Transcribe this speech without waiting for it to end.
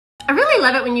I really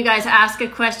love it when you guys ask a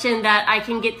question that I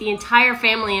can get the entire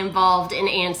family involved in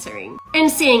answering. And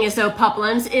seeing as though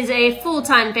Puplums is a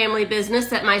full-time family business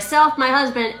that myself, my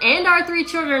husband, and our 3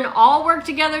 children all work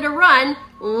together to run,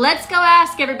 let's go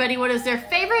ask everybody what is their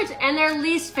favorite and their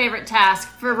least favorite task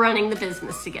for running the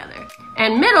business together.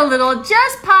 And Middle Little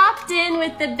just popped in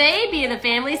with the baby of the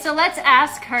family, so let's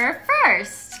ask her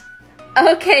first.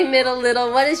 Okay, Middle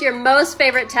Little, what is your most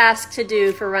favorite task to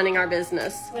do for running our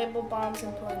business? Label bombs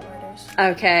and pulling orders.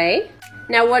 Okay.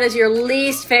 Now, what is your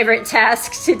least favorite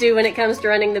task to do when it comes to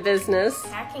running the business?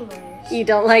 Packing orders. You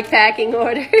don't like packing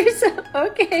orders?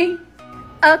 Okay.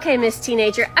 Okay, Miss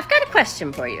Teenager, I've got a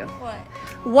question for you. What?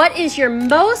 What is your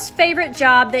most favorite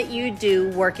job that you do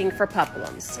working for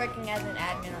Puplums? Working as an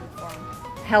admin on the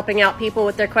forum. Helping out people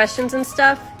with their questions and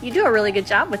stuff? You do a really good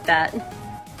job with that.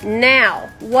 Now,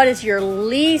 what is your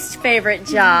least favorite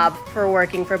job for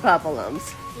working for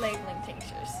Puplums? Labeling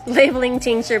tinctures. Labeling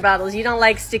tincture bottles. You don't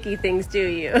like sticky things, do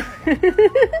you?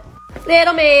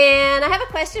 Little man, I have a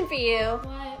question for you.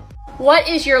 What? What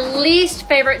is your least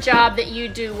favorite job that you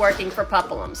do working for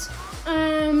Puplums?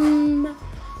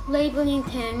 Labeling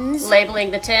tins.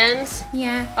 Labeling the tins?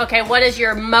 Yeah. Okay, what is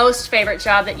your most favorite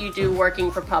job that you do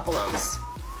working for Puplums?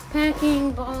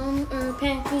 Packing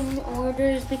packing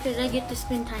orders because I get to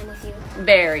spend time with you.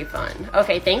 Very fun.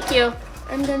 Okay, thank you.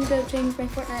 I'm gonna go change my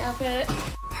Fortnite outfit.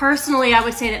 Personally, I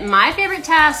would say that my favorite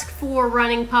task for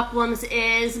running Puplums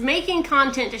is making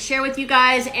content to share with you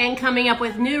guys and coming up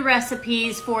with new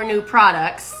recipes for new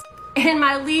products. And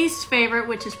my least favorite,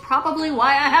 which is probably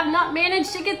why I have not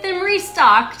managed to get them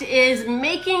restocked, is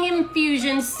making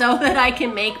infusions so that I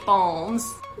can make balms.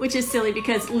 Which is silly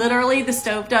because literally the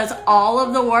stove does all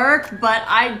of the work, but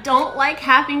I don't like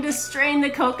having to strain the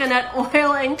coconut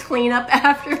oil and clean up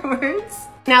afterwards.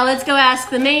 Now let's go ask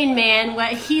the main man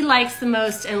what he likes the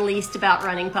most and least about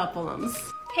running Puplums.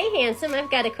 Hey handsome,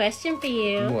 I've got a question for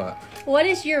you. What? What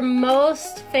is your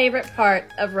most favorite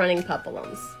part of running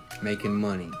Puplums? Making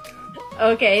money.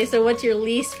 Okay, so what's your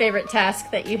least favorite task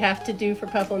that you have to do for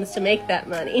Puplums to make that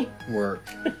money? Work.